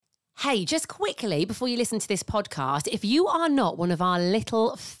Hey, just quickly before you listen to this podcast, if you are not one of our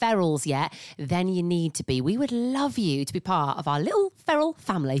little ferals yet, then you need to be. We would love you to be part of our little feral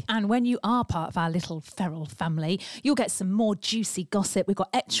family. And when you are part of our little feral family, you'll get some more juicy gossip. We've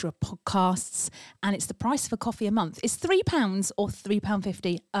got extra podcasts, and it's the price of a coffee a month. It's £3 or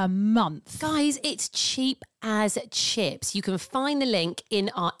 £3.50 a month. Guys, it's cheap as chips. You can find the link in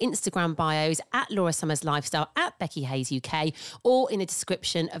our Instagram bios at Laura Summers Lifestyle, at Becky Hayes UK, or in the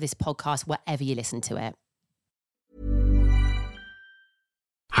description of this podcast, wherever you listen to it.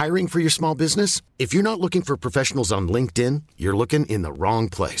 Hiring for your small business? If you're not looking for professionals on LinkedIn, you're looking in the wrong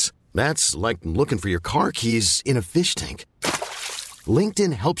place. That's like looking for your car keys in a fish tank.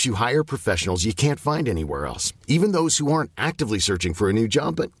 LinkedIn helps you hire professionals you can't find anywhere else, even those who aren't actively searching for a new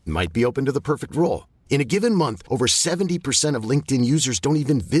job but might be open to the perfect role. In a given month, over 70% of LinkedIn users don't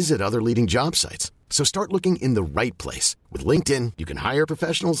even visit other leading job sites. So start looking in the right place. With LinkedIn, you can hire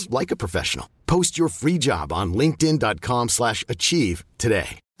professionals like a professional. Post your free job on linkedin.com/achieve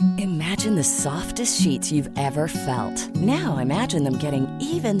today. Imagine the softest sheets you've ever felt. Now imagine them getting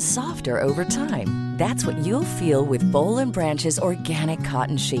even softer over time. That's what you'll feel with Boll & Branch's organic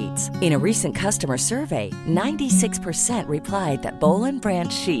cotton sheets. In a recent customer survey, 96% replied that Boll &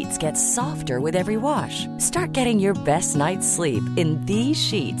 Branch sheets get softer with every wash. Start getting your best night's sleep in these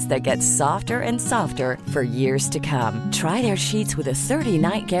sheets that get softer and softer for years to come. Try their sheets with a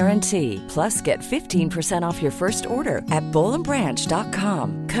 30-night guarantee. Plus, get 15% off your first order at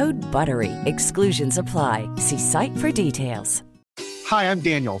bollandbranch.com. Code BUTTERY. Exclusions apply. See site for details. Hi, I'm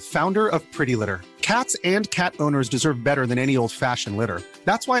Daniel, founder of Pretty Litter. Cats and cat owners deserve better than any old-fashioned litter.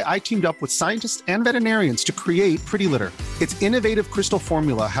 That's why I teamed up with scientists and veterinarians to create Pretty Litter. Its innovative crystal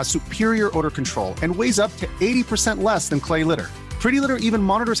formula has superior odor control and weighs up to 80% less than clay litter. Pretty Litter even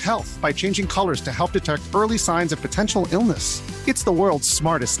monitors health by changing colors to help detect early signs of potential illness. It's the world's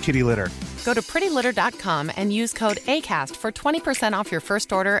smartest kitty litter. Go to prettylitter.com and use code ACAST for 20% off your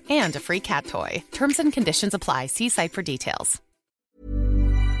first order and a free cat toy. Terms and conditions apply. See site for details.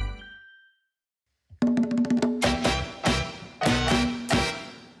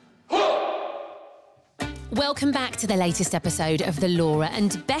 Welcome back to the latest episode of the Laura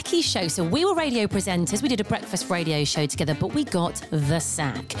and Becky Show. So we were radio presenters. We did a breakfast radio show together, but we got the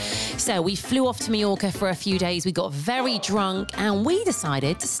sack. So we flew off to Mallorca for a few days. We got very drunk and we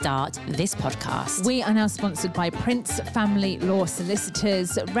decided to start this podcast. We are now sponsored by Prince Family Law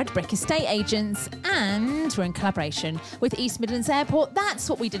Solicitors, Red Brick Estate Agents, and we're in collaboration with East Midlands Airport. That's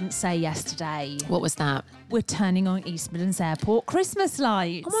what we didn't say yesterday. What was that? We're turning on East Midlands Airport Christmas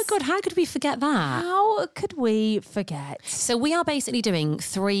lights. Oh my God, how could we forget that? How could we forget? So we are basically doing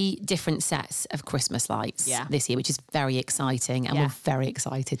 3 different sets of Christmas lights this year, which is very exciting. And we're very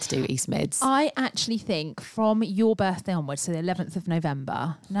excited to do East Mids. I actually think from your birthday onwards, so the 11th of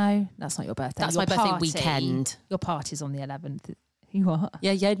November. No, that's not your birthday. That's your my birthday weekend. Your party's on the 11th. You what?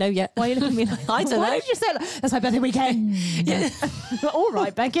 Yeah. Why are you looking at me like I don't know. Why did you say that? That's my birthday weekend. All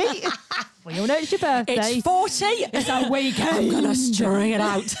right, Becky. We all know it's your birthday. It's 40. It's a weekend. I'm going to string it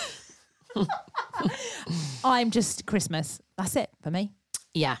out. I'm just Christmas. That's it for me.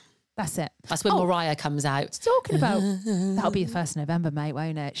 Yeah. That's it. That's when Mariah comes out. Talking about, that'll be the 1st of November, mate,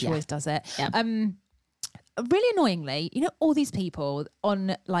 won't it? She always does it. Yeah. Really annoyingly, you know, all these people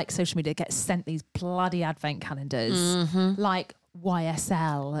on like social media get sent these bloody advent calendars, like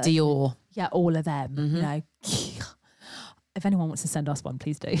YSL. Dior. Yeah, all of them, you know. If anyone wants to send us one,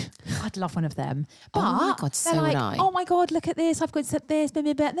 please do. I'd love one of them. But oh my God, so they're like, would I. oh my God, look at this. I've got this, blah,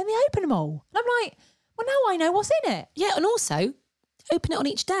 blah, blah. And then they open them all. And I'm like, well, now I know what's in it. Yeah, and also open it on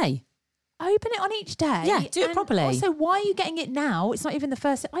each day. Open it on each day. Yeah, do it properly. Also, why are you getting it now? It's not even the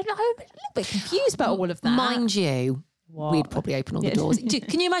first. I'm a little bit confused about all of that. Mind you, we'd probably open all the doors.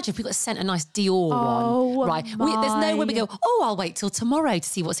 Can you imagine if we got sent a nice Dior one? Right. There's no way we go, I'll wait till tomorrow to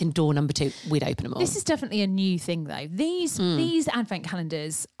see what's in door number 2. We'd open them all. This is definitely a new thing, though. These advent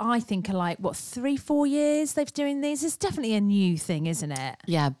calendars, I think, are like, 3-4 years they've been doing these. It's definitely a new thing, isn't it?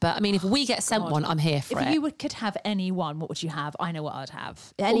 Yeah, but I mean, if we get sent one, I'm here for it. If you could have any one, what would you have? I know what I'd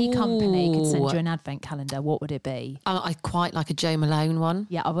have. Any company could send you an advent calendar. What would it be? I quite like a Jo Malone one.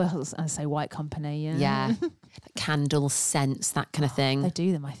 Yeah, I'd say White Company. Yeah. Candle scents, that kind of thing. They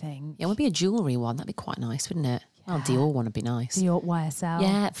do them, I think. Yeah, it would be a jewellery one. That'd be quite nice, wouldn't it? Yeah. Oh, Dior one would be nice. Dior, YSL.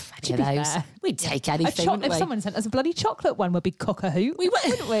 Yeah, any of those. Fair. We'd take anything, wouldn't we? If someone sent us a bloody chocolate one, we'd be cock-a-hoot. We would,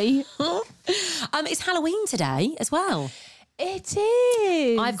 wouldn't we? It's Halloween today as well. It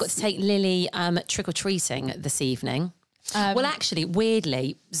is. I've got to take Lily trick-or-treating this evening. Well, actually,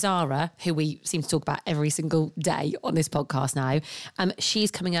 weirdly, Zara, who we seem to talk about every single day on this podcast now,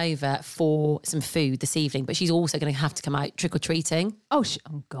 she's coming over for some food this evening, but she's also going to have to come out trick-or-treating. Oh,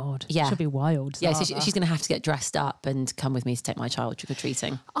 God. Yeah. She'll be wild. Yeah, so Zara. she's going to have to get dressed up and come with me to take my child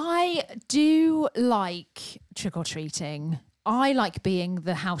trick-or-treating. I do like trick-or-treating. I like being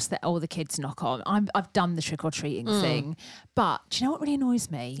the house that all the kids knock on. I've done the trick-or-treating thing. But do you know what really annoys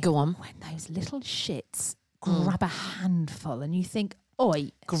me? Go on. When those little shits grab a handful and you think,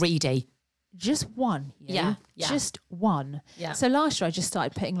 oi. Greedy. Just one. Yeah. Just one. Yeah. So last year I just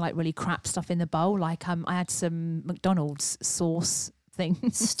started putting like really crap stuff in the bowl. Like I had some McDonald's sauce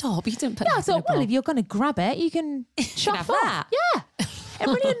things. Stop, you didn't put Yeah, I that in a thought, well, bowl. if you're going to grab it, you can shove have off. that. Yeah.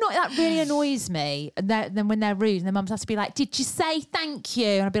 That really annoys me. And then when they're rude, and their mums have to be like, did you say thank you?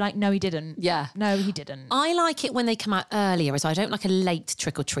 And I'd be like, no, he didn't. Yeah. No, he didn't. I like it when they come out earlier as well. I don't like a late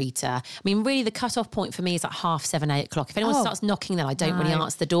trick-or-treater. I mean, really, the cut-off point for me is like 7:30, 8 o'clock. If anyone starts knocking, then I don't really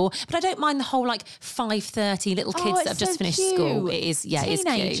answer the door. But I don't mind the whole like 5:30 little kids that have just finished school. It is, it is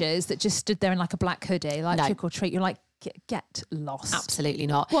cute. Teenagers that just stood there in like a black hoodie, like trick or treat. You're like, get lost. Absolutely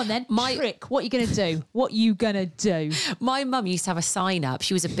not. Go on then. Trick. What are you going to do? What you going to do? My mum used to have a sign up.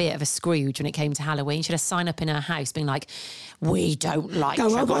 She was a bit of a Scrooge when it came to Halloween. She had a sign up in her house being like, we don't like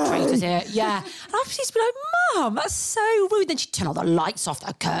trick-or-treaters here. Yeah. And I used to be like, Mum, that's so rude. Then she'd turn all the lights off,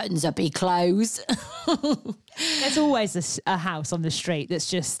 the curtains would be closed. There's always a house on the street that's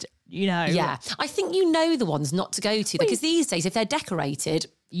just, Yeah. I think you know the ones not to go to because these days, if they're decorated,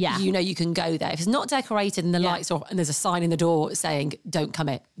 you know you can go there. If it's not decorated and the lights are off and there's a sign in the door saying, don't come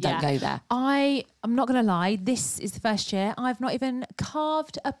in, don't go there. I'm not going to lie. This is the first year I've not even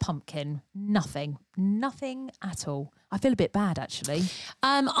carved a pumpkin. Nothing at all. I feel a bit bad, actually.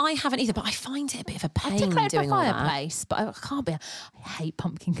 I haven't either, but I find it a bit of a pain I've decorated doing my all that. fireplace, but I can't be. I hate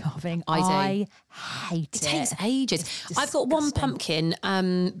pumpkin carving. I hate It takes ages. I've got one pumpkin,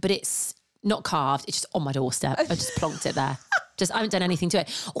 but it's not carved. It's just on my doorstep. I just plonked it there. I haven't done anything to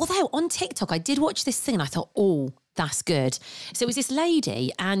it. Although on TikTok, I did watch this thing and I thought, oh, that's good. So it was this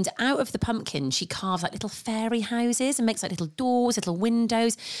lady and out of the pumpkin, she carves like little fairy houses and makes like little doors, little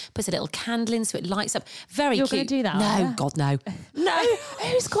windows, puts a little candle in so it lights up. Very You're cute. going to do that? No, God, no. No.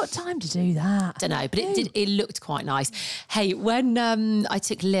 Who's got time to do that? Don't know, but it looked quite nice. Hey, when I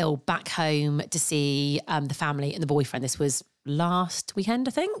took Lil back home to see the family and the boyfriend, this was last weekend,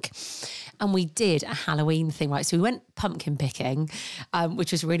 I think. And we did a Halloween thing, right? So we went pumpkin picking,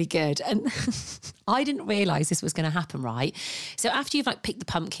 which was really good. And I didn't realise this was going to happen, right? So after you've like picked the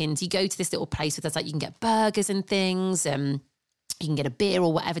pumpkins, you go to this little place where there's like, you can get burgers and things. You can get a beer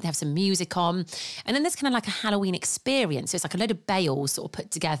or whatever, they have some music on. And then there's kind of like a Halloween experience. So it's like a load of bales sort of put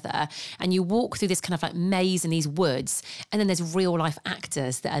together and you walk through this kind of like maze in these woods. And then there's real life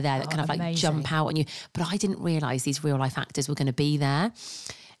actors that are there that kind of like jump out on you. But I didn't realise these real life actors were going to be there.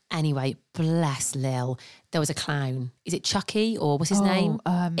 Anyway, bless Lil. There was a clown. Is it Chucky or what's his name?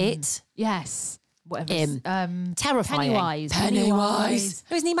 It? Yes. Whatever. Terrifying. Pennywise.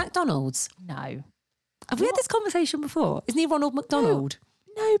 Oh, isn't he McDonald's? No. Have we had this conversation before? Isn't he Ronald McDonald?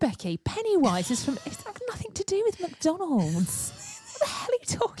 No, Becky. Pennywise is from. It's got nothing to do with McDonald's. What the hell are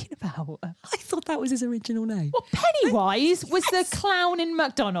you talking about? I thought that was his original name. Well, Pennywise was the clown in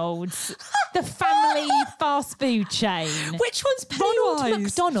McDonald's, the family fast food chain. Which one's Pennywise? Ronald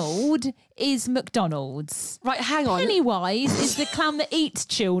McDonald is McDonald's. Right, hang on. Pennywise is the clown that eats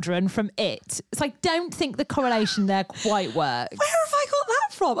children from It. It's like, don't think the correlation there quite works. Where have I got that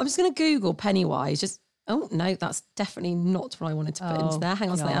from? I'm just going to Google Pennywise. Oh, no, that's definitely not what I wanted to put into there. Hang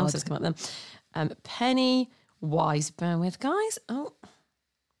on, something else has come up then. Pennywise, bear with, guys. Oh,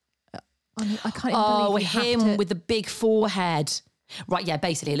 I can't even believe him with the big forehead. Right, yeah,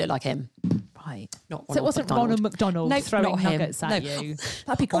 basically it looked like him. Right. Not so it wasn't Ronald McDonald throwing not him. nuggets at you.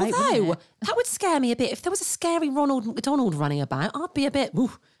 That'd be great, Although, wouldn't it? that would scare me a bit. If there was a scary Ronald McDonald running about, I'd be a bit...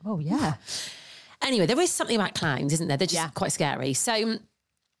 Woo. Oh, yeah. Anyway, there is something about clowns, isn't there? They're just quite scary. So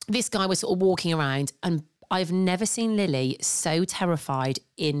this guy was sort of walking around and I've never seen Lily so terrified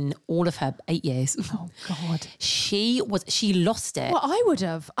in all of her 8 years. Oh, God. She lost it. Well, I would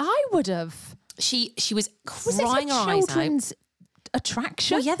have. She was Was crying it her a eyes out. children's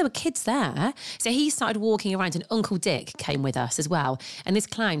attraction? Well, yeah, there were kids there. So he started walking around and Uncle Dick came with us as well. And this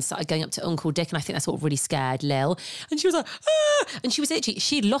clown started going up to Uncle Dick and I think that's what really scared Lil. And she was like, ah! And she was literally,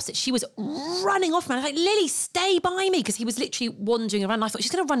 she'd lost it. She was running off, man. I was like, Lily, stay by me. Because he was literally wandering around. And I thought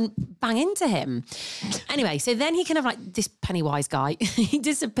she's going to run bang into him. Anyway, so then he kind of like, this Pennywise guy, he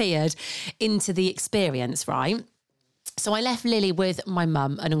disappeared into the experience, right? So I left Lily with my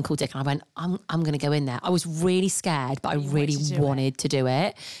mum and Uncle Dick, and I went, I'm going to go in there. I was really scared, but I really wanted to do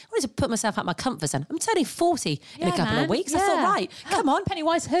it. I wanted to put myself out my comfort zone. I'm turning 40 in a couple of weeks. I thought, right, come on.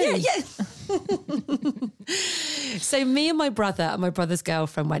 Pennywise who? Yeah. So me and my brother and my brother's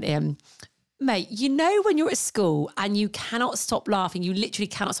girlfriend went in. Mate, you know when you're at school and you cannot stop laughing, you literally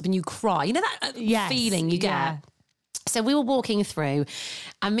cannot stop and you cry. You know that feeling you get? Yeah. So we were walking through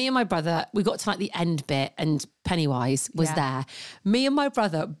and me and my brother, we got to like the end bit and Pennywise was there. Me and my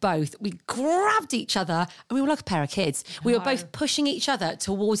brother both, we grabbed each other and we were like a pair of kids. We were both pushing each other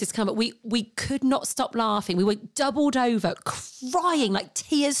towards this clown, but we could not stop laughing. We were doubled over, crying, like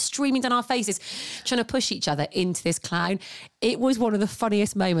tears streaming down our faces, trying to push each other into this clown. It was one of the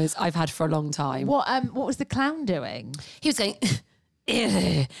funniest moments I've had for a long time. What was the clown doing? He was going,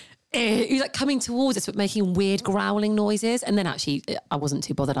 "Ugh." He was like coming towards us but making weird growling noises, and then actually I wasn't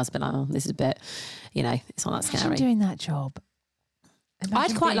too bothered. I was a bit like, oh, this is a bit, it's not that scary. Imagine doing that job.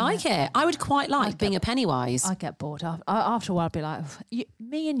 I'd quite like it. I would quite like being a Pennywise. I'd get bored. After a while I'd be like,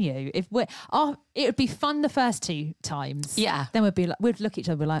 me and you, if we're it would be fun the first 2 times. Yeah. Then we'd look at each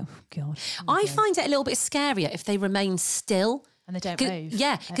other and be like, oh God. I find it a little bit scarier if they remain still. And they don't move.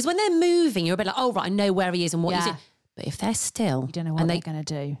 Yeah, because when they're moving, you're a bit like, oh, right, I know where he is and what he's doing. But if they're still... You don't know what they're going to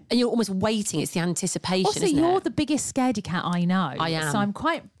do. And you're almost waiting. It's the anticipation, also, isn't you're it? the biggest scaredy cat I know. I am. So I'm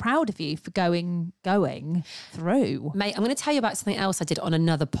quite proud of you for going through. Mate, I'm going to tell you about something else I did on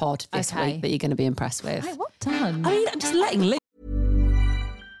another pod this week that you're going to be impressed with. Hey, what done? I mean, I'm just letting loose.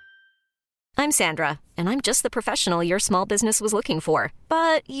 I'm Sandra, and I'm just the professional your small business was looking for.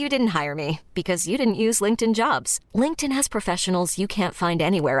 But you didn't hire me because you didn't use LinkedIn Jobs. LinkedIn has professionals you can't find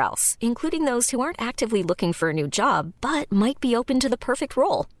anywhere else, including those who aren't actively looking for a new job, but might be open to the perfect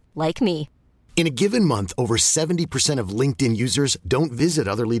role, like me. In a given month, over 70% of LinkedIn users don't visit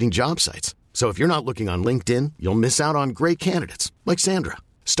other leading job sites. So if you're not looking on LinkedIn, you'll miss out on great candidates like Sandra.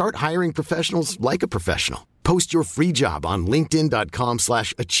 Start hiring professionals like a professional. Post your free job on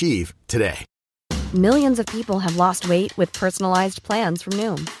linkedin.com/achieve today. Millions of people have lost weight with personalized plans from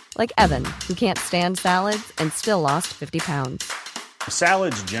Noom. Like Evan, who can't stand salads and still lost 50 pounds.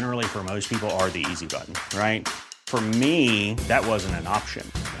 Salads generally for most people are the easy button, right? For me, that wasn't an option.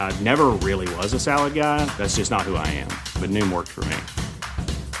 I never really was a salad guy. That's just not who I am. But Noom worked for me.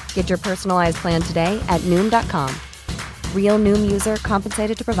 Get your personalized plan today at Noom.com. Real Noom user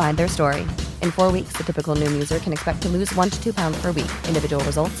compensated to provide their story. In 4 weeks, the typical Noom user can expect to lose 1 to 2 pounds per week. Individual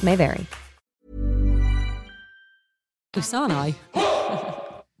results may vary. Aren't I?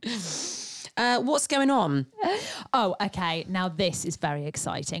 What's going on? Oh, okay. Now this is very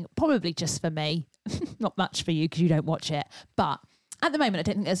exciting. Probably just for me. Not much for you because you don't watch it. But at the moment, I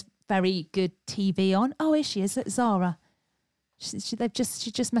don't think there's very good TV on. Oh, here she is. It's Zara. She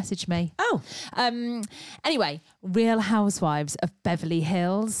just messaged me. Oh. Anyway, Real Housewives of Beverly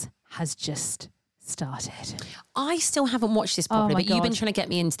Hills has just started. I still haven't watched this properly, but you've been trying to get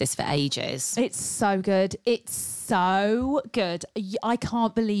me into this for ages. It's so good. It's so good. I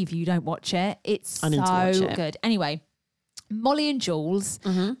can't believe you don't watch it. It's so good. Anyway, Molly and Jules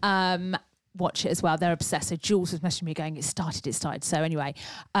watch it as well. They're obsessed. So Jules was messaging me going, it started. So anyway,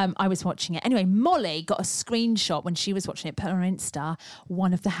 I was watching it. Anyway, Molly got a screenshot when she was watching it, put on her Insta.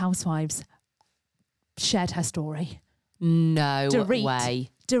 One of the housewives shared her story. No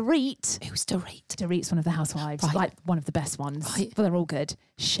way. Dorit. Who's Dorit? Dorit's one of the housewives, Right. like one of the best ones. Right. But they're all good.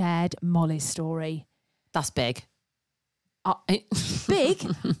 Shared Molly's story. That's big. Big.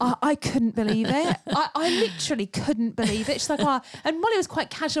 I couldn't believe it. I literally couldn't believe it. She's like, and Molly was quite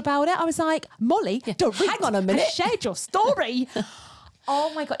casual about it. I was like, Molly, Dorit, hang on a minute. has shared your story.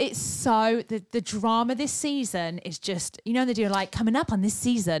 Oh my God. It's so, the drama this season is just, they do like coming up on this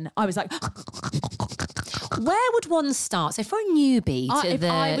season. I was like, where would one start? So for a newbie to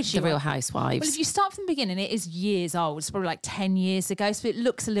the Real Housewives. Well, if you start from the beginning, it is years old. It's probably like 10 years ago. So it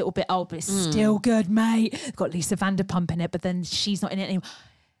looks a little bit old, but it's still good, mate. It's got Lisa Vanderpump in it, but then she's not in it anymore.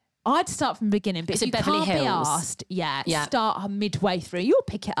 I'd start from the beginning, but if you Beverly can't Hills? be asked, start midway through. You'll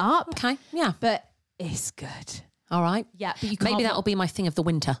pick it up. Okay, yeah. But it's good. All right. Yeah, but you can't Maybe that'll be my thing of the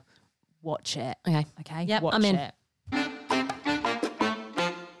winter. watch it. Okay. Yep, watch I'm in. it.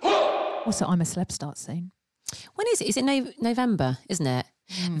 Also, I'm a Celeb starts soon. When is it? Is it November, isn't it?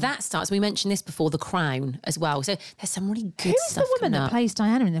 That starts, we mentioned this before, The Crown as well. So there's some really good Who's stuff the woman coming that up. plays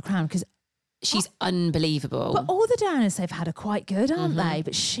Diana in The Crown? Because She's unbelievable. But all the Dianas they've had are quite good, aren't they?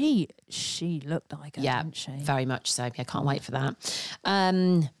 But she looked like her, didn't she? Very much so. Yeah, can't wait for that.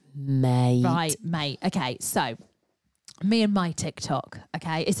 Mate. Right, mate. Okay, so me and my TikTok,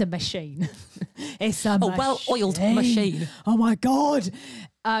 okay, it's a machine. It's a well-oiled machine. Oh my God.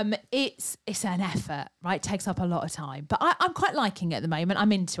 It's an effort, right? It takes up a lot of time, but I'm quite liking it at the moment.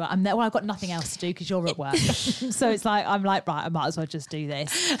 I'm into it. I'm there. Well, I've got nothing else to do because you're at work, so it's like I'm like, right, I might as well just do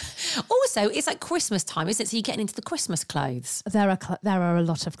this. Also, it's like Christmas time, isn't it? So you're getting into the Christmas clothes. There are a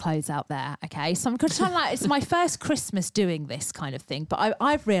lot of clothes out there. Okay, so I'm going to try like it's my first Christmas doing this kind of thing, but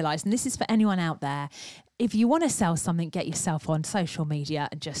I've realised, and this is for anyone out there. If you want to sell something, get yourself on social media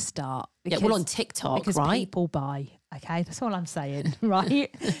and just start. Because, on TikTok, because right? People buy. Okay, that's all I'm saying, right?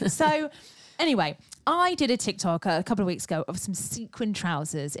 So, anyway, I did a TikTok a couple of weeks ago of some sequin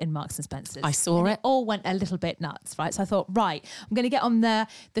trousers in Marks and Spencer's. I saw it. All went a little bit nuts, right? So I thought, right, I'm going to get on the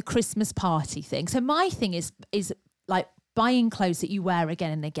Christmas party thing. So my thing is like buying clothes that you wear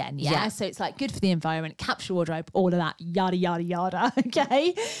again and again, yeah? So it's like good for the environment, capsule wardrobe, all of that, yada, yada, yada,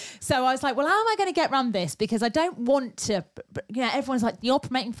 okay? So I was like, well, how am I going to get around this? Because I don't want to, everyone's like, you're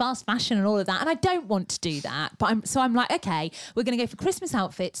promoting fast fashion and all of that, and I don't want to do that. But I'm like, okay, we're going to go for Christmas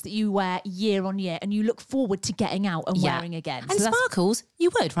outfits that you wear year on year and you look forward to getting out and wearing again. And so sparkles,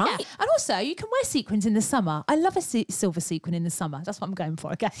 you would, right? Yeah. And also, you can wear sequins in the summer. I love a silver sequin in the summer. That's what I'm going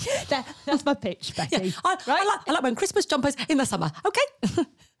for, okay? That's my pitch, Becky. Yeah, I like wearing Christmas jumpers in the summer, okay?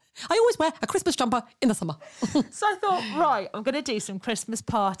 I always wear a Christmas jumper in the summer. So I thought, right, I'm going to do some Christmas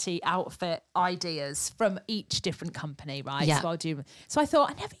party outfit ideas from each different company, right? Yeah. So I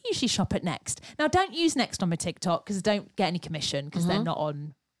thought, I never usually shop at Next. Now, don't use Next on my TikTok because I don't get any commission because they're not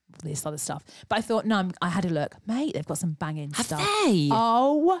on this other stuff. But I thought, no, I had a look. Mate, they've got some banging stuff. Have they?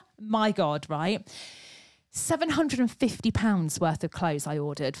 Oh, my God, right? £750 worth of clothes I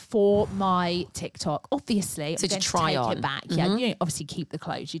ordered for my TikTok. Obviously, so I'm going to try take on. it back. Yeah, you don't obviously keep the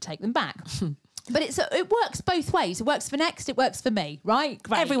clothes, you take them back. But it works both ways. It works for Next, it works for me, right?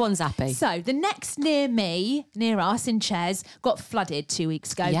 Great. Everyone's happy. So the Next near us in Ches, got flooded 2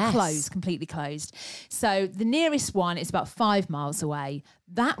 weeks ago. Yes. Closed, completely closed. So the nearest one is about 5 miles away.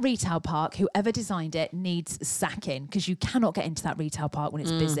 That retail park, whoever designed it, needs sacking because you cannot get into that retail park when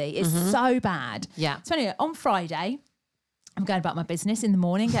it's busy. It's so bad. Yeah. So anyway, on Friday, I'm going about my business in the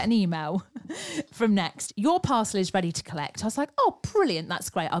morning, get an email from Next. Your parcel is ready to collect. I was like, oh, brilliant. That's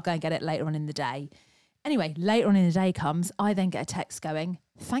great. I'll go and get it later on in the day. Anyway, later on in the day comes, I then get a text going,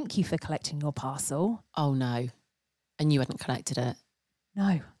 thank you for collecting your parcel. Oh, no. And you hadn't collected it?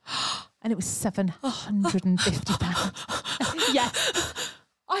 No. And it was £750. Yes.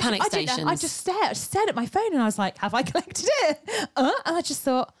 Panic I stations. didn't know. I just stared at my phone and I was like, have I collected it? And I just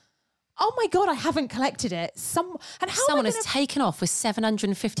thought, oh my God, I haven't collected it. Someone has taken off with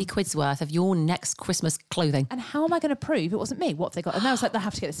 750 quid's worth of your next Christmas clothing. And how am I going to prove it wasn't me? What have they got? And I was like, they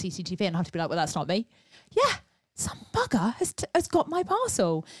have to get the CCTV and I have to be like, well, that's not me. Yeah. Some bugger has got my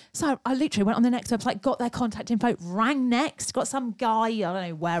parcel. So I literally went on the Next website, got their contact info, rang Next, got some guy, I don't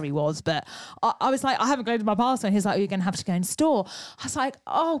know where he was, but I was like, I haven't collected my parcel. And he's like, oh, you're going to have to go in store. I was like,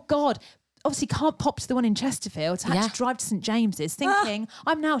 oh God. Obviously can't pop to the one in Chesterfield. I had to drive to St James's thinking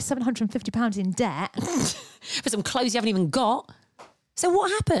I'm now £750 in debt. For some clothes you haven't even got. So what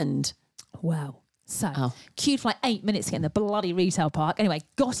happened? Well, queued for like 8 minutes to get in the bloody retail park. Anyway,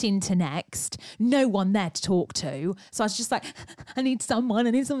 got into Next. No one there to talk to. So I was just like, I need someone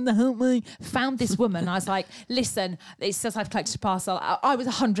to help me. Found this woman. I was like, listen, it says I've collected a parcel. I was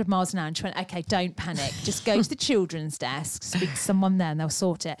 100 miles an hour and she went, okay, don't panic. Just go to the children's desk, speak to someone there and they'll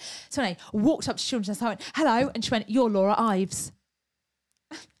sort it. So anyway, walked up to children's desk. I went, hello. And she went, you're Laura Ives.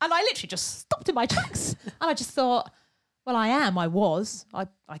 And I literally just stopped in my tracks. And I just thought, well, I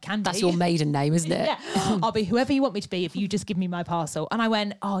can be. That's your maiden name, isn't it? Yeah. I'll be whoever you want me to be if you just give me my parcel. And I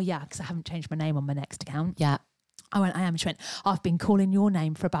went, oh, yeah, because I haven't changed my name on my Next account. Yeah. I went, I am. She went, I've been calling your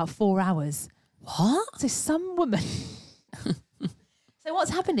name for about 4 hours. What? So some woman... So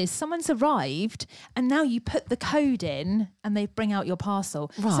what's happened is someone's arrived and now you put the code in and they bring out your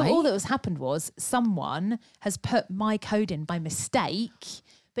parcel. Right. So all that was happened was someone has put my code in by mistake...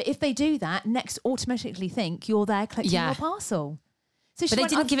 But if they do that, Next automatically think you're there collecting your parcel. So but they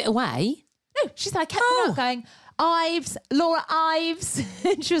didn't give it away? No, she's like, kept up going, Ives, Laura Ives.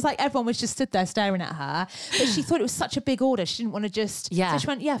 And she was like, everyone was just stood there staring at her. But she thought it was such a big order. She didn't want to just... Yeah. So she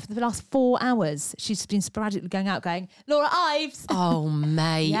went, for the last 4 hours, she's been sporadically going out going, Laura Ives. Oh,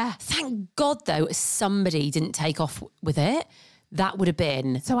 mate. Yeah. Thank God, though, somebody didn't take off with it. That would have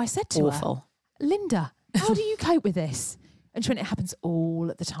been So I said to her, Linda, how do you cope with this? And she went, it happens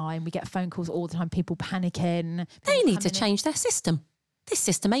all the time. We get phone calls all the time, people panicking. They need to change their system. This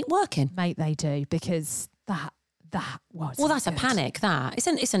system ain't working. Mate, they do, because that was... Well, that's good. A panic, that.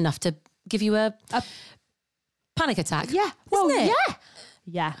 It's enough to give you a panic attack. Yeah. Well, it? Yeah.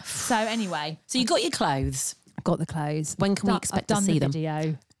 Yeah. So anyway. So you got your clothes. I've got the clothes. When can we expect to see them?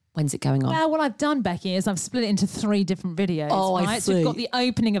 Video. When's it going on? Well, what I've done, Becky, is I've split it into 3 different videos. Oh, right? I see. So we've got the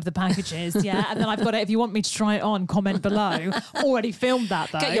opening of the packages, yeah, and then I've got it. If you want me to try it on, comment below. Already filmed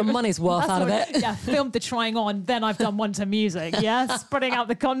that, though. Get your money's worth out of it. Yeah, filmed the trying on. Then I've done one to music. Yeah, spreading out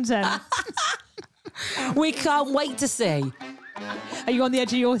the content. We can't wait to see. Are you on the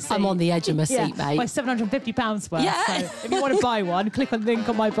edge of your seat? I'm on the edge of my seat, mate. By £750 worth. Yeah. So if you want to buy one, click on the link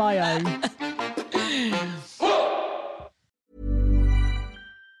on my bio.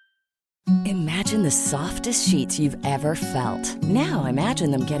 Imagine the softest sheets you've ever felt. Now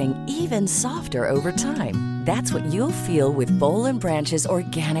imagine them getting even softer over time. That's what you'll feel with Boll & Branch's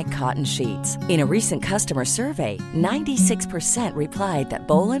organic cotton sheets. In a recent customer survey, 96% replied that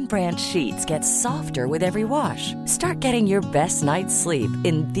Boll & Branch sheets get softer with every wash. Start getting your best night's sleep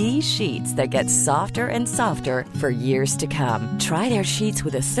in these sheets that get softer and softer for years to come. Try their sheets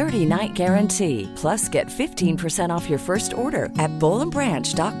with a 30-night guarantee. Plus, get 15% off your first order at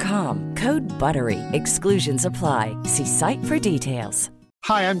bollandbranch.com. Code BUTTERY. Exclusions apply. See site for details.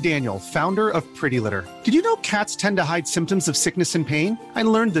 Hi, I'm Daniel, founder of Pretty Litter. Did you know cats tend to hide symptoms of sickness and pain? I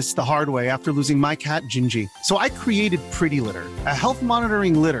learned this the hard way after losing my cat, Gingy. So I created Pretty Litter, a health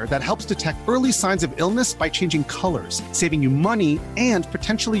monitoring litter that helps detect early signs of illness by changing colors, saving you money and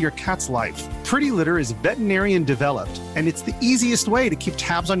potentially your cat's life. Pretty Litter is veterinarian developed, and it's the easiest way to keep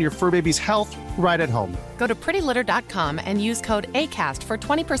tabs on your fur baby's health right at home. Go to prettylitter.com and use code ACAST for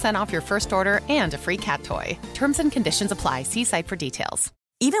 20% off your first order and a free cat toy. Terms and conditions apply. See site for details.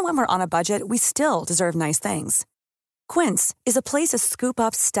 Even when we're on a budget, we still deserve nice things. Quince is a place to scoop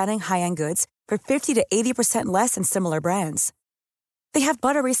up stunning high-end goods for 50 to 80% less than similar brands. They have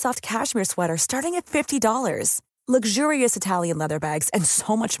buttery soft cashmere sweaters starting at $50, luxurious Italian leather bags, and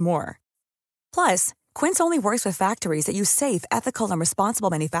so much more. Plus, Quince only works with factories that use safe, ethical, and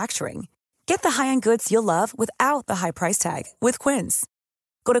responsible manufacturing. Get the high-end goods you'll love without the high price tag with Quince.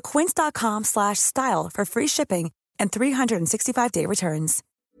 Go to quince.com/style for free shipping and 365-day returns.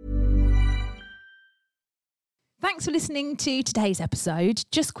 Thanks for listening to today's episode.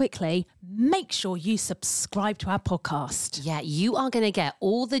 Just quickly, make sure you subscribe to our podcast. Yeah, you are going to get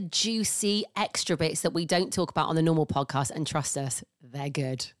all the juicy extra bits that we don't talk about on the normal podcast. And trust us, they're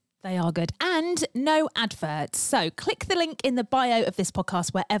good. They are good. And no adverts. So click the link in the bio of this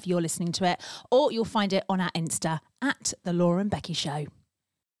podcast wherever you're listening to it, or you'll find it on our Insta at The Laura and Becky Show.